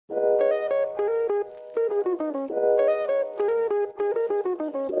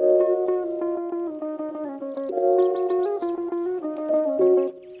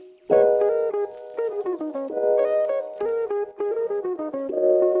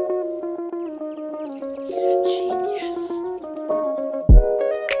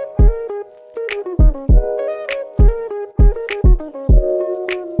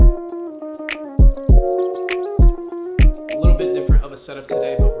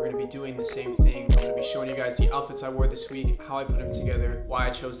we're gonna be doing the same thing. I'm gonna be showing you guys the outfits I wore this week, how I put them together, why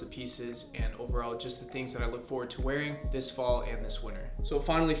I chose the pieces, and overall just the things that I look forward to wearing this fall and this winter. So it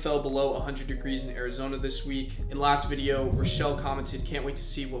finally fell below 100 degrees in Arizona this week. In last video, Rochelle commented, "Can't wait to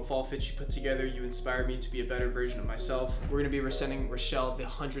see what fall fits you put together. You inspired me to be a better version of myself." We're gonna be sending Rochelle the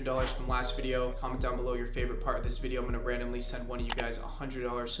 $100 from last video. Comment down below your favorite part of this video. I'm gonna randomly send one of you guys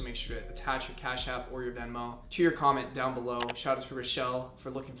 $100, so make sure to attach your Cash App or your Venmo to your comment down below. Shout out to Rochelle for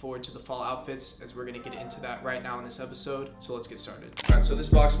looking forward to the fall outfits, as we're gonna get into that right now in this episode. So let's get started. All right, so this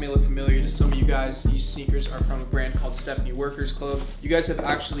box may look familiar to some of you guys. These sneakers are from a brand called Stephanie Workers Club. You guys have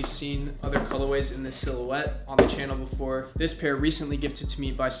actually seen other colorways in this silhouette on the channel before. This pair recently gifted to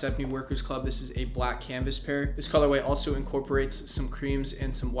me by Stephanie Workers Club. This is a black canvas pair. This colorway also incorporates some creams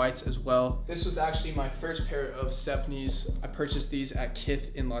and some whites as well. This was actually my first pair of Stephanie's. I purchased these at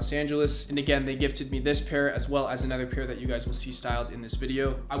Kith in Los Angeles. And again, they gifted me this pair as well as another pair that you guys will see styled in this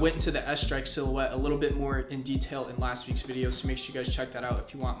video. I went into the S-Strike silhouette a little bit more in detail in last week's video, so make sure you guys check that out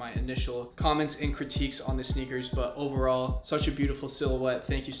if you want my initial comments and critiques on the sneakers. But overall, such a beautiful silhouette.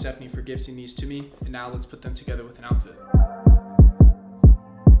 Thank you, Stephanie, for gifting these to me. And now let's put them together with an outfit.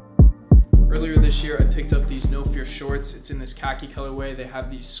 Earlier this year, I picked up these No Fear shorts. It's in this khaki colorway. They have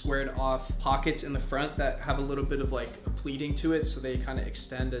these squared off pockets in the front that have a little bit of like a pleating to it, so they kind of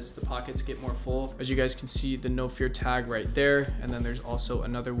extend as the pockets get more full. As you guys can see, the No Fear tag right there, and then there's also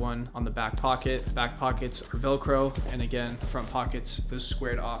another one on the back pocket. Back pockets are Velcro, and again, front pockets, those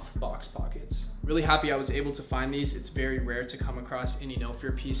squared off box pockets. Really happy I was able to find these. It's very rare to come across any No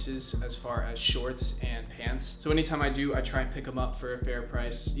Fear pieces as far as shorts and pants. So anytime I do, I try and pick them up for a fair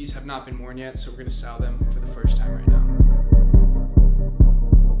price. These have not been worn yet, so we're gonna style them for the first time right now.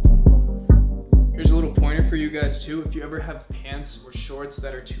 Here's a little pointer for you guys too. If you ever have pants or shorts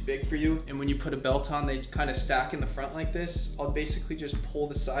that are too big for you, and when you put a belt on, they kind of stack in the front like this, I'll basically just pull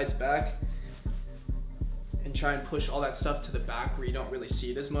the sides back and try and push all that stuff to the back where you don't really see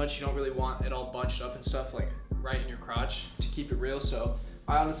it as much. You don't really want it all bunched up and stuff like right in your crotch to keep it real. So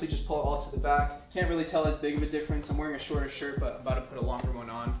I honestly just pull it all to the back. Can't really tell as big of a difference. I'm wearing a shorter shirt, but I'm about to put a longer one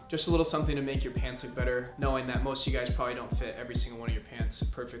on. Just a little something to make your pants look better, knowing that most of you guys probably don't fit every single one of your pants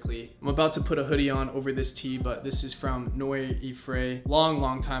perfectly. I'm about to put a hoodie on over this tee, but this is from Noir Ifre.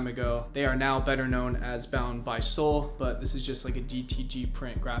 Long time ago. They are now better known as Bound by Soul, but this is just like a DTG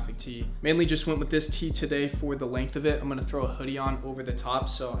print graphic tee. Mainly just went with this tee today for the length of it. I'm gonna throw a hoodie on over the top,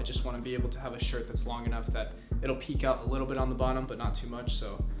 so I just wanna be able to have a shirt that's long enough that it'll peek out a little bit on the bottom, but not too much,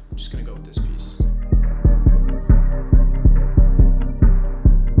 so I'm just gonna go with this piece.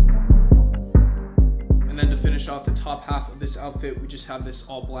 And then to finish off the top half of this outfit, we just have this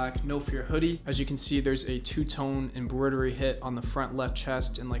all black No Fear hoodie. As you can see, there's a two-tone embroidery hit on the front left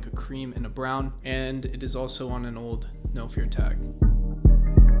chest in like a cream and a brown, and it is also on an old No Fear tag.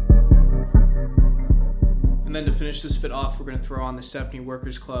 And then to finish this fit off, we're gonna throw on the Stephanie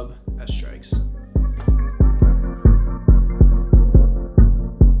Workers Club S-Strikes.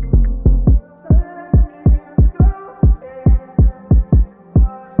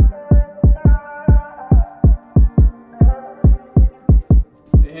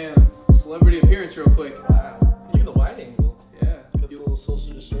 Celebrity appearance real quick. Wow. Look at the wide angle. Yeah. Got the little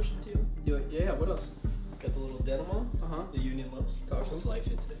social distortion to you. You like, yeah, what else? Got the little denim on. The Union lows. Talk some. Slight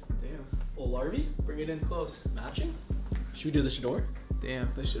fit today. Damn. Little Larvy. Bring it in close. Matching. Should we do the Shador?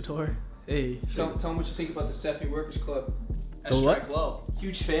 Damn, the Shador. Hey. Tell them what you think about the Stephanie Workers Club S-Strike Low.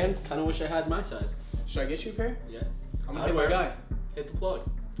 Huge fan. Kind of wish I had my size. Should I get you a pair? Yeah. I'm gonna hit my guy. Hit the plug.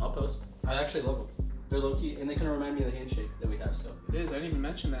 I'll post. I actually love them. They're low key, and they kind of remind me of the handshake that we have. So it is. I didn't even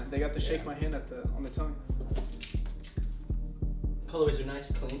mention that. They got the shake my hand on the tongue. Colorways are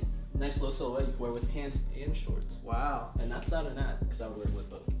nice, clean, nice low silhouette. You can wear with pants and shorts. Wow. And that's not an ad, because I would wear it with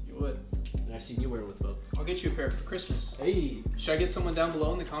both. You would. And I've seen you wear it with both. I'll get you a pair for Christmas. Hey. Should I get someone down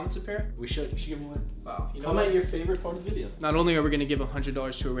below in the comments a pair? We should. You should give me one. Wow. You know comment your favorite part of the video. Not only are we gonna give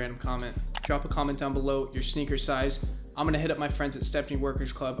 $100 to a random comment, drop a comment down below your sneaker size. I'm gonna hit up my friends at Stephanie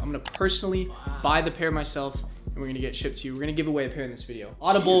Workers Club. I'm gonna personally buy the pair myself, and we're gonna get shipped to you. We're gonna give away a pair in this video.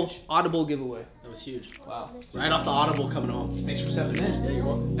 Audible giveaway. That was huge. Wow. Right off the Audible coming home. Thanks for stepping in. Yeah, you're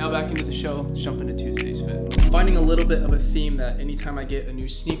welcome. Now back into the show. Let's jump into Tuesday's fit. I'm finding a little bit of a theme that anytime I get a new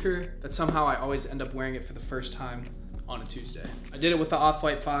sneaker, that somehow I always end up wearing it for the first time on a Tuesday. I did it with the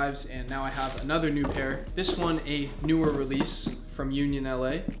Off-White 5s, and now I have another new pair. This one, a newer release from Union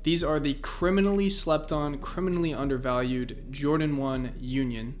LA. These are the criminally slept on, criminally undervalued Jordan 1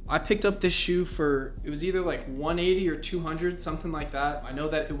 Union. I picked up this shoe for, it was either like 180 or 200, something like that. I know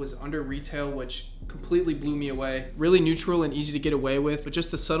that it was under retail, which completely blew me away. Really neutral and easy to get away with, but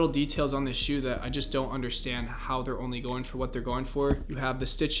just the subtle details on this shoe that I just don't understand how they're only going for what they're going for. You have the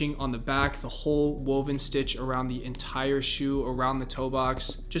stitching on the back, the whole woven stitch around the entire shoe, around the toe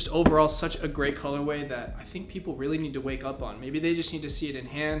box. Just overall, such a great colorway that I think people really need to wake up on. Maybe they just need to see it in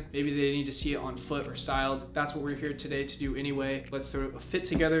hand. Maybe they need to see it on foot or styled. That's what we're here today to do anyway. Let's throw a fit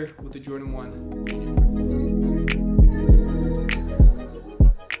together with the Jordan 1.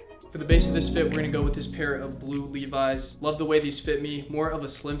 For the base of this fit, we're gonna go with this pair of blue Levi's. Love the way these fit me. More of a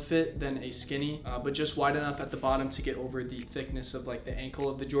slim fit than a skinny, but just wide enough at the bottom to get over the thickness of like the ankle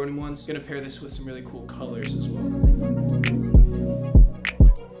of the Jordan 1s. Gonna pair this with some really cool colors as well.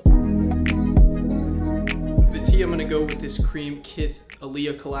 For the tee, I'm gonna go with this cream Kith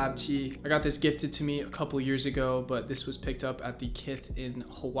Aaliyah collab tee. I got this gifted to me a couple years ago, but this was picked up at the Kith in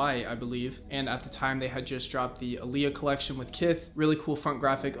Hawaii, I believe. And at the time they had just dropped the Aaliyah collection with Kith. Really cool front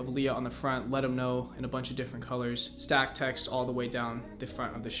graphic of Aaliyah on the front, let them know, in a bunch of different colors. Stack text all the way down the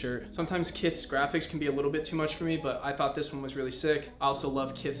front of the shirt. Sometimes Kith's graphics can be a little bit too much for me, but I thought this one was really sick. I also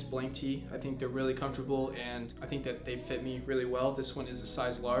love Kith's blank tee. I think they're really comfortable and I think that they fit me really well. This one is a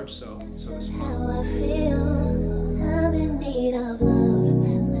size large, so this one.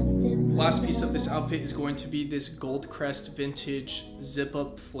 Last piece of this outfit is going to be this Gold Crest vintage zip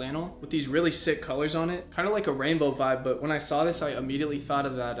up flannel with these really sick colors on it. Kind of like a rainbow vibe, but when I saw this, I immediately thought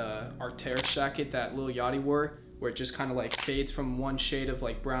of that Arc'teryx jacket that Lil Yachty wore, where it just kind of like fades from one shade of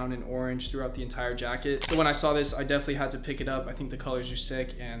like brown and orange throughout the entire jacket. So when I saw this, I definitely had to pick it up. I think the colors are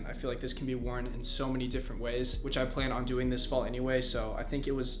sick and I feel like this can be worn in so many different ways, which I plan on doing this fall anyway. So I think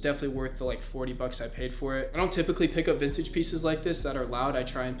it was definitely worth the like 40 bucks I paid for it. I don't typically pick up vintage pieces like this that are loud. I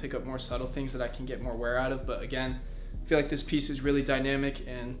try and pick up more subtle things that I can get more wear out of. But again, I feel like this piece is really dynamic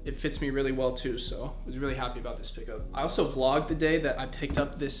and it fits me really well too, so I was really happy about this pickup. I also vlogged the day that I picked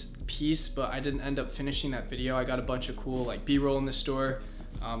up this piece, but I didn't end up finishing that video. I got a bunch of cool like B-roll in the store,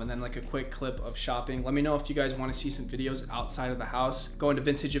 and then like a quick clip of shopping. Let me know if you guys want to see some videos outside of the house, going to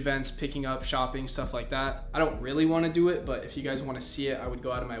vintage events, picking up, shopping, stuff like that. I don't really want to do it, but if you guys want to see it, I would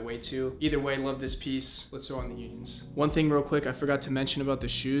go out of my way to. Either way, love this piece. Let's throw on the Unions. One thing real quick, I forgot to mention about the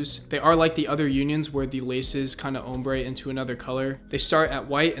shoes. They are like the other Unions where the laces kind of ombre into another color. They start at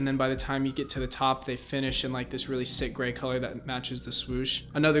white and then by the time you get to the top, they finish in like this really sick gray color that matches the swoosh.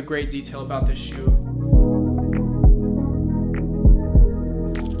 Another great detail about this shoe.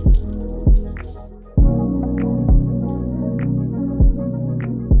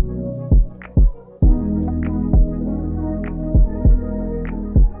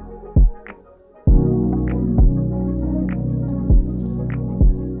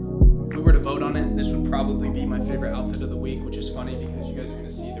 Probably be my favorite outfit of the week, which is funny because you guys are going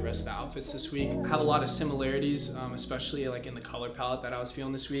to see the rest of the outfits this week. I have a lot of similarities, especially like in the color palette that I was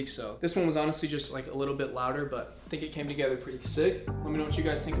feeling this week. So this one was honestly just like a little bit louder, but I think it came together pretty sick. Let me know what you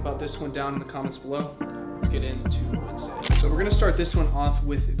guys think about this one down in the comments below. Let's get into Wednesday. So we're going to start this one off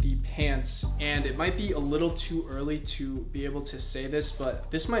with the pants, and it might be a little too early to be able to say this, but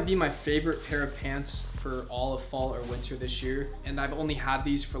this might be my favorite pair of pants for all of fall or winter this year, and I've only had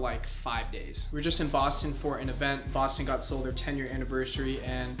these for like 5 days. We were just in Boston for an event. Boston got sold their 10-year anniversary,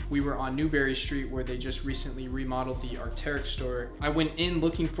 and we were on Newberry Street where they just recently remodeled the Arc'teryx store. I went in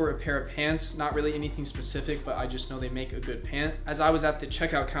looking for a pair of pants, not really anything specific, but I just know they make a good pant. As I was at the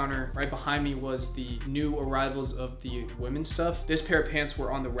checkout counter, right behind me was the new arrivals of the women's stuff. This pair of pants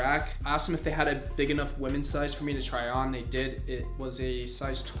were on the rack. I asked them if they had a big enough women's size for me to try on. They did. It was a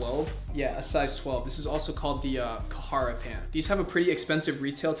size 12. Yeah, a size 12. This is also called the Kahara pant. These have a pretty expensive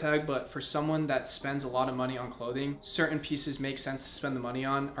retail tag, but for someone that spends a lot of money on clothing, certain pieces make sense to spend the money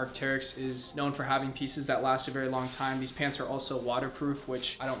on. Arc'teryx is known for having pieces that last a very long time. These pants are also waterproof,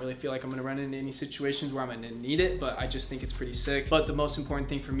 which I don't really feel like I'm gonna run into any situations where I'm gonna need it, but I just think it's pretty sick. But the most important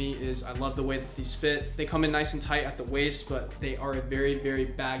thing for me is I love the way that these fit. They come in nice and tight at the waist, but they are a very, very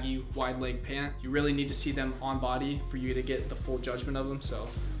baggy, wide leg pant. You really need to see them on body for you to get the full judgment of them, so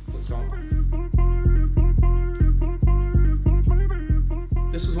let's throw them on.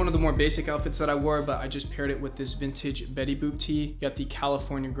 This was one of the more basic outfits that I wore, but I just paired it with this vintage Betty Boop tee. You got the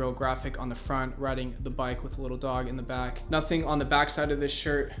California Girl graphic on the front, riding the bike with a little dog in the back. Nothing on the back side of this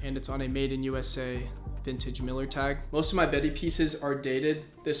shirt, and it's on a Made in USA vintage Miller tag. Most of my Betty pieces are dated.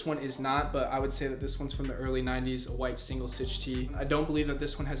 This one is not, but I would say that this one's from the early 90s, a white single stitch tee. I don't believe that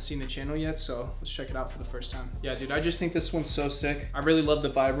this one has seen the channel yet, so let's check it out for the first time. Yeah, dude, I just think this one's so sick. I really love the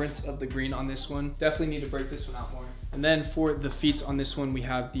vibrance of the green on this one. Definitely need to break this one out more. And then for the feet on this one, we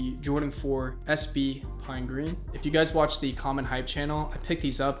have the Jordan 4 SB Pine Green. If you guys watch the Common Hype channel, I picked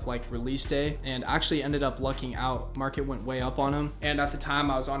these up like release day and actually ended up lucking out. Market went way up on them. And at the time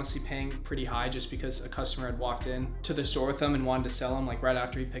I was honestly paying pretty high just because a customer had walked in to the store with them and wanted to sell them like right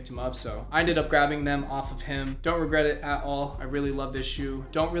after he picked them up. So I ended up grabbing them off of him. Don't regret it at all. I really love this shoe.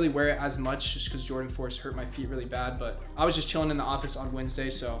 Don't really wear it as much just because Jordan 4s hurt my feet really bad, but I was just chilling in the office on Wednesday,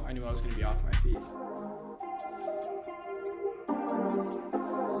 so I knew I was gonna be off my feet.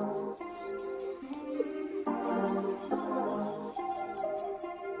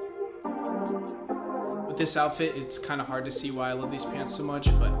 With this outfit, it's kind of hard to see why I love these pants so much,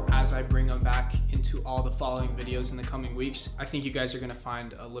 but as I bring them back into all the following videos in the coming weeks, I think you guys are gonna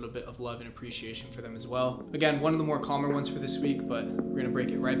find a little bit of love and appreciation for them as well. Again, one of the more calmer ones for this week, but we're gonna break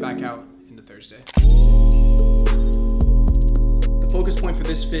it right back out into Thursday. The focus point for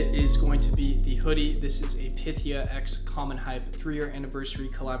this fit is going to be the hoodie. This is a Pythia X Common Hype 3-year anniversary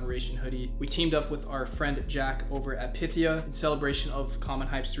collaboration hoodie. We teamed up with our friend Jack over at Pythia in celebration of Common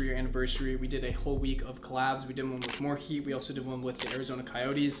Hype's 3-year anniversary. We did a whole week of collabs. We did one with More Heat. We also did one with the Arizona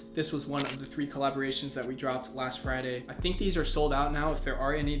Coyotes. This was one of the 3 collaborations that we dropped last Friday. I think these are sold out now. If there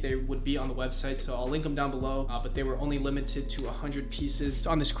are any, they would be on the website, so I'll link them down below, but they were only limited to 100 pieces. It's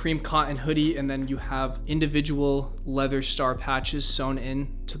on this cream cotton hoodie, and then you have individual leather star patches sewn in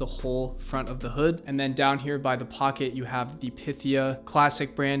to the whole front of the hood. And then down here by the pocket, you have the Pythia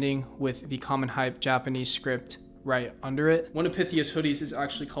classic branding with the Common Hype Japanese script right under it. One of Pythia's hoodies is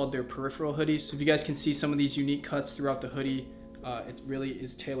actually called their peripheral hoodies. So if you guys can see some of these unique cuts throughout the hoodie, it really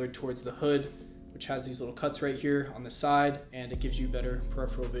is tailored towards the hood, which has these little cuts right here on the side, and it gives you better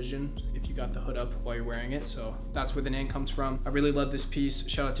peripheral vision if you got the hood up while you're wearing it. So that's where the name comes from. I really love this piece.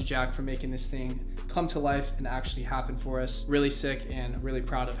 Shout out to Jack for making this thing come to life and actually happen for us. Really sick and really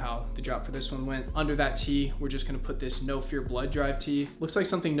proud of how the drop for this one went. Under that tee, we're just gonna put this No Fear Blood Drive tee. Looks like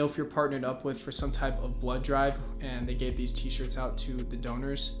something No Fear partnered up with for some type of blood drive, and they gave these t-shirts out to the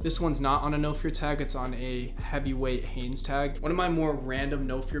donors. This one's not on a No Fear tag, it's on a heavyweight Hanes tag. One of my more random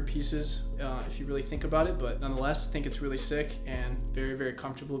No Fear pieces, if you really think about it, but nonetheless, I think it's really sick and very, very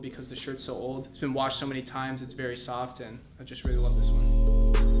comfortable because the shirt's so old. It's been washed so many times, it's very soft, and I just really love this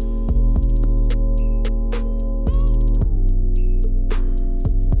one.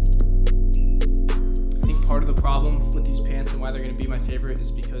 Part of the problem with these pants and why they're gonna be my favorite is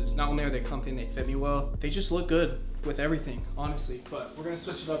because not only are they comfy and they fit me well, they just look good with everything, honestly. But we're gonna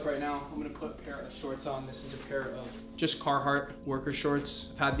switch it up right now. I'm gonna put a pair of shorts on. This is a pair of just Carhartt worker shorts.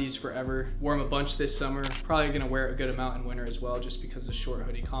 I've had these forever. Wore them a bunch this summer. Probably gonna wear a good amount in winter as well, just because the short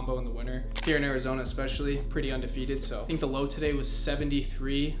hoodie combo in the winter. Here in Arizona especially, pretty undefeated. So I think the low today was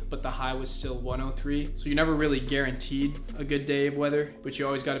 73, but the high was still 103. So you're never really guaranteed a good day of weather, but you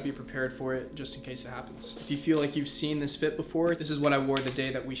always gotta be prepared for it just in case it happens. If you feel like you've seen this fit before, this is what I wore the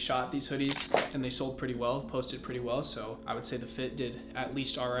day that we shot these hoodies, and they sold pretty well, posted pretty well. So I would say the fit did at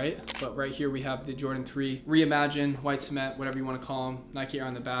least all right. But right here we have the Jordan 3 Reimagine, white cement, whatever you want to call them. Nike Air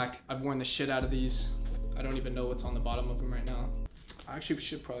on the back. I've worn the shit out of these. I don't even know what's on the bottom of them right now. I actually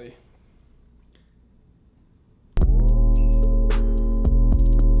should probably...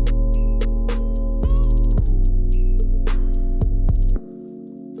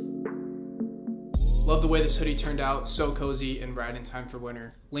 Love the way this hoodie turned out, so cozy and right in time for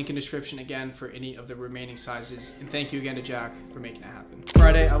winter. Link in description again for any of the remaining sizes, and thank you again to Jack for making it happen.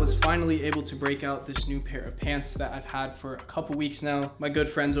 Friday, I was finally able to break out this new pair of pants that I've had for a couple weeks now. My good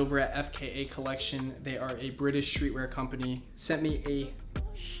friends over at FKA Collection, they are a British streetwear company, sent me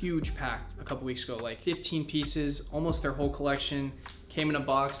a huge pack a couple weeks ago, like 15 pieces, almost their whole collection, came in a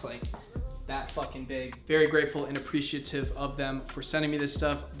box like that fucking big. Very grateful and appreciative of them for sending me this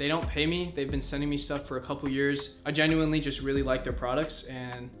stuff. They don't pay me. They've been sending me stuff for a couple years. I genuinely just really like their products,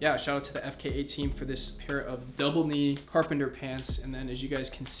 and yeah, shout out to the FKA team for this pair of double knee carpenter pants. And then as you guys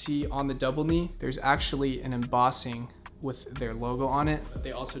can see on the double knee, there's actually an embossing with their logo on it.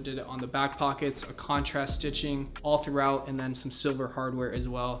 They also did it on the back pockets, a contrast stitching all throughout, and then some silver hardware as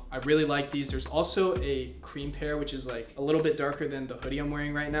well. I really like these. There's also a cream pair, which is like a little bit darker than the hoodie I'm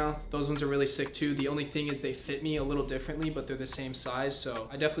wearing right now. Those ones are really sick too. The only thing is they fit me a little differently, but they're the same size. So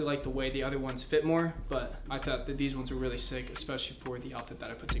I definitely like the way the other ones fit more, but I thought that these ones were really sick, especially for the outfit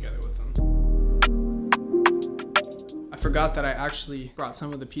that I put together with them. I forgot that I actually brought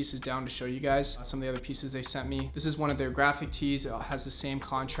some of the pieces down to show you guys some of the other pieces they sent me. This is one of their graphic tees. It has the same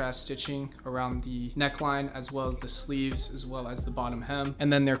contrast stitching around the neckline as well as the sleeves as well as the bottom hem.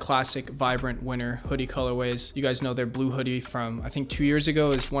 And then their classic vibrant winter hoodie colorways. You guys know their blue hoodie from I think 2 years ago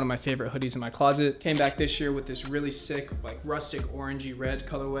is one of my favorite hoodies in my closet. Came back this year with this really sick like rustic orangey red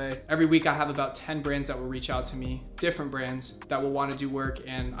colorway. Every week I have about 10 brands that will reach out to me, different brands that will want to do work,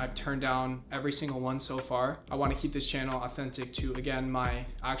 and I've turned down every single one so far. I want to keep this channel authentic to, again, my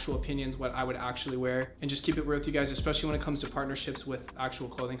actual opinions, what I would actually wear, and just keep it real with you guys, especially when it comes to partnerships with actual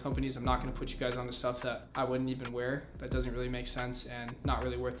clothing companies. I'm not going to put you guys on the stuff that I wouldn't even wear. That doesn't really make sense and not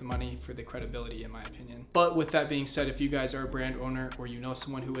really worth the money for the credibility in my opinion. But with that being said, if you guys are a brand owner or you know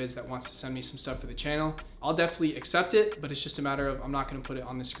someone who is that wants to send me some stuff for the channel, I'll definitely accept it, but it's just a matter of I'm not going to put it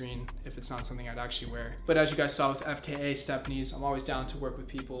on the screen if it's not something I'd actually wear. But as you guys saw with FKA Stephanie's, I'm always down to work with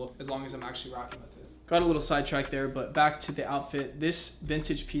people as long as I'm actually rocking with it. Got a little sidetracked there, but back to the outfit. This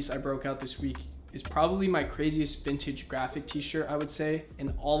vintage piece I broke out this week is probably my craziest vintage graphic t-shirt, I would say.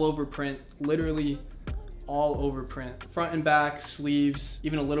 An all over print, literally all over print, front and back, sleeves,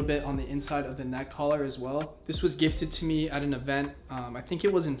 even a little bit on the inside of the neck collar as well. This was gifted to me at an event. I think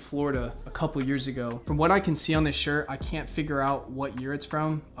it was in Florida a couple years ago. From what I can see on this shirt, I can't figure out what year it's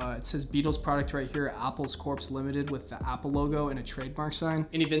from. It says Beatles product right here, Apple's Corpse Limited with the Apple logo and a trademark sign.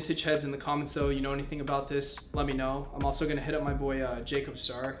 Any vintage heads in the comments though, you know anything about this, let me know. I'm also gonna hit up my boy Jacob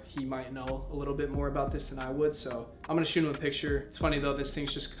Starr. He might know a little bit more about this than I would, so I'm gonna shoot him a picture. It's funny though, this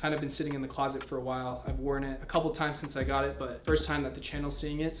thing's just kind of been sitting in the closet for a while. I've worn it a couple times since I got it, but first time that the channel's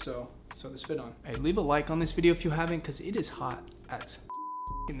seeing it, so this fit on. Hey, leave a like on this video if you haven't, because it is hot as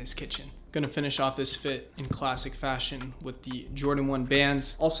in this kitchen. Gonna finish off this fit in classic fashion with the Jordan 1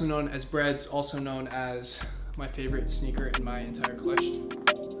 bands, also known as breads, also known as my favorite sneaker in my entire collection.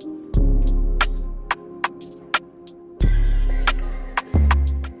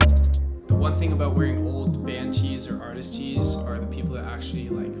 The one thing about wearing old band tees or artist tees are the people that actually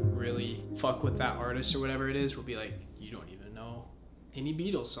like really fuck with that artist or whatever it is will be like, you don't even know any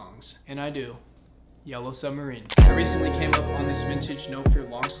Beatles songs. And I do. Yellow Submarine. I recently came up on this vintage No Fear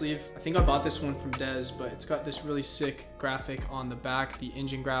long sleeve. I think I bought this one from Dez, but it's got this really sick graphic on the back, the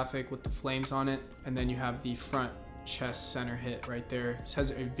engine graphic with the flames on it. And then you have the front chest center hit right there. This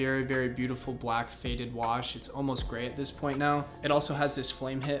has a very, very beautiful black faded wash. It's almost gray at this point now. It also has this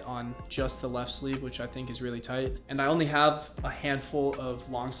flame hit on just the left sleeve, which I think is really tight. And I only have a handful of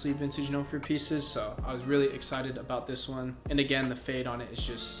long sleeve vintage No Fear pieces, so I was really excited about this one. And again, the fade on it is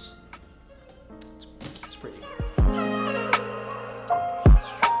just, it's pretty.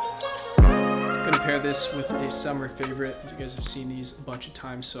 Gonna pair this with a summer favorite. You guys have seen these a bunch of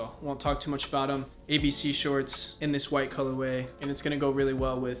times, so I won't talk too much about them. ABC shorts in this white colorway, and it's gonna go really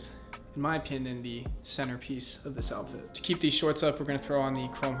well with, in my opinion, the centerpiece of this outfit. To keep these shorts up, we're gonna throw on the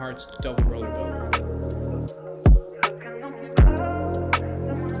Chrome Hearts double roller belt.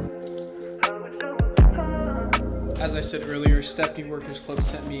 As I said earlier, Stephanie Workers Club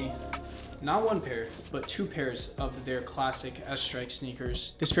sent me not one pair, but 2 pairs of their classic S-Strike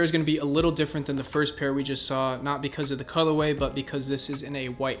sneakers. This pair is gonna be a little different than the first pair we just saw, not because of the colorway, but because this is in a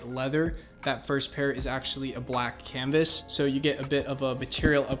white leather. That first pair is actually a black canvas, so you get a bit of a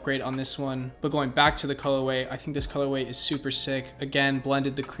material upgrade on this one. But going back to the colorway, I think this colorway is super sick. Again,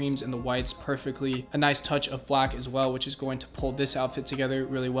 blended the creams and the whites perfectly. A nice touch of black as well, which is going to pull this outfit together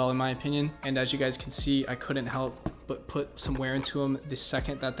really well in my opinion. And as you guys can see, I couldn't help but put some wear into them the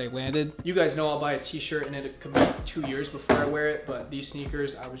second that they landed. You guys know I'll buy a t-shirt and it could be 2 years before I wear it, but these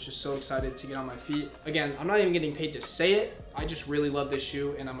sneakers, I was just so excited to get on my feet. Again, I'm not even getting paid to say it. I just really love this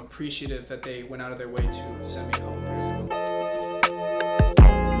shoe and I'm appreciative that they went out of their way to send me a couple pairs of them.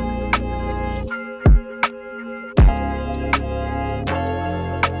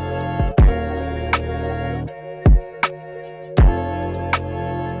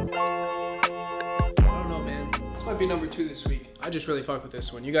 Be number 2 this week. I just really fuck with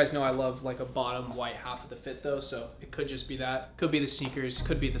this one. You guys know I love like a bottom white half of the fit though, so it could just be that. Could be the sneakers,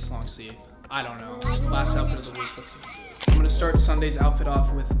 could be this long sleeve. I don't know. Last outfit of the week, let's get into it. I'm gonna start Sunday's outfit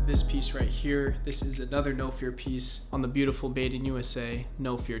off with this piece right here. This is another No Fear piece on the beautiful Made in USA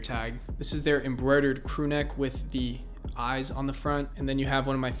No Fear tag. This is their embroidered crew neck with the eyes on the front, and then you have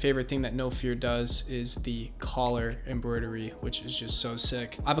one of my favorite thing that No Fear does is the collar embroidery, which is just so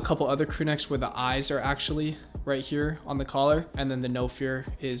sick. I have a couple other crew necks where the eyes are actually right here on the collar, and then the No Fear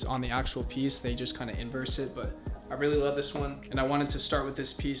is on the actual piece. They just kind of inverse it, but I really love this one, and I wanted to start with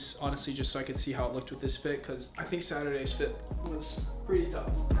this piece honestly just so I could see how it looked with this fit, because I think Saturday's fit was pretty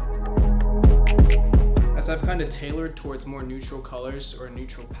tough. as I've kind of tailored towards more neutral colors or a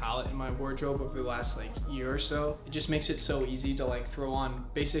neutral palette in my wardrobe over the last like year or so, it just makes it so easy to like throw on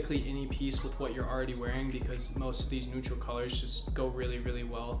basically any piece with what you're already wearing, because most of these neutral colors just go really, really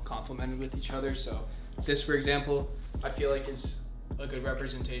well complemented with each other. So this, for example, I feel like is a good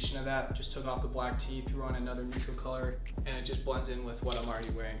representation of that. Just took off the black tee, threw on another neutral color, and it just blends in with what I'm already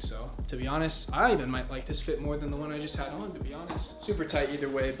wearing. So to be honest, I even might like this fit more than the one I just had on, to be honest. Super tight either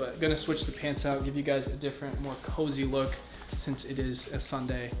way, but gonna switch the pants out, give you guys a different, more cozy look since it is a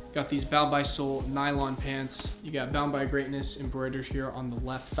Sunday. Got these Bound by Soul nylon pants. You got Bound by Greatness embroidered here on the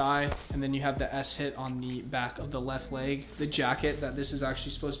left thigh, and then you have the S hit on the back of the left leg. The jacket that this is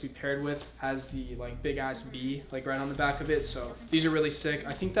actually supposed to be paired with has the like big ass V like right on the back of it. So these are really sick.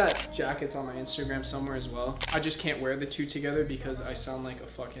 I think that jacket's on my Instagram somewhere as well. I just can't wear the two together because I sound like a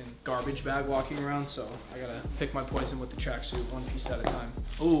fucking garbage bag walking around, so I gotta pick my poison with the tracksuit one piece at a time.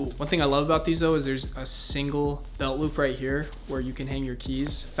 Oh, one thing I love about these though is there's a single belt loop right here where you can hang your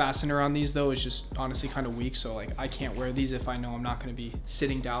keys. Fastener on these though is just honestly kind of weak, so like I can't wear these if I know I'm not going to be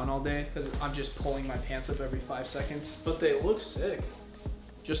sitting down all day, because I'm just pulling my pants up every 5 seconds. But they look sick.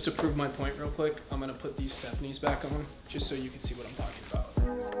 Just to prove my point real quick, I'm going to put these Stephanie's back on just so you can see what I'm talking about.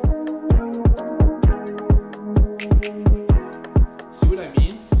 See what I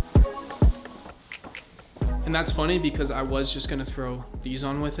mean? And that's funny because I was just gonna throw these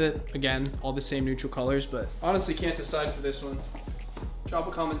on with it. Again, all the same neutral colors, but honestly can't decide for this one. Drop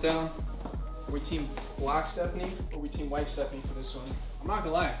a comment down. Are we team black Stephanie or are we team white Stephanie for this one? I'm not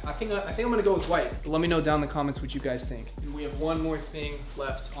gonna lie, I think I'm gonna go with white. But let me know down in the comments what you guys think. And we have one more thing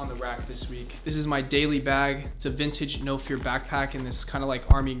left on the rack this week. This is my daily bag. It's a vintage No Fear backpack in this kind of like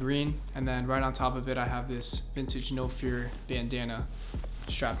army green. And then right on top of it, I have this vintage No Fear bandana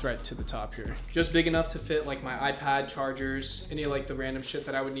strapped right to the top here. Just big enough to fit like my iPad, chargers, any like the random shit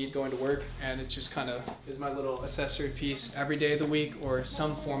that I would need going to work. And it just kind of is my little accessory piece every day of the week, or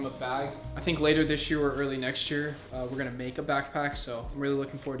some form of bag. I think later this year or early next year, we're gonna make a backpack. So I'm really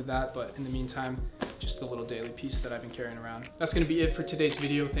looking forward to that. But in the meantime, just the little daily piece that I've been carrying around. That's gonna be it for today's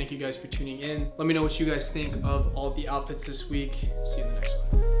video. Thank you guys for tuning in. Let me know what you guys think of all the outfits this week. See you in the next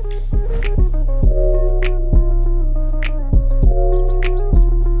one.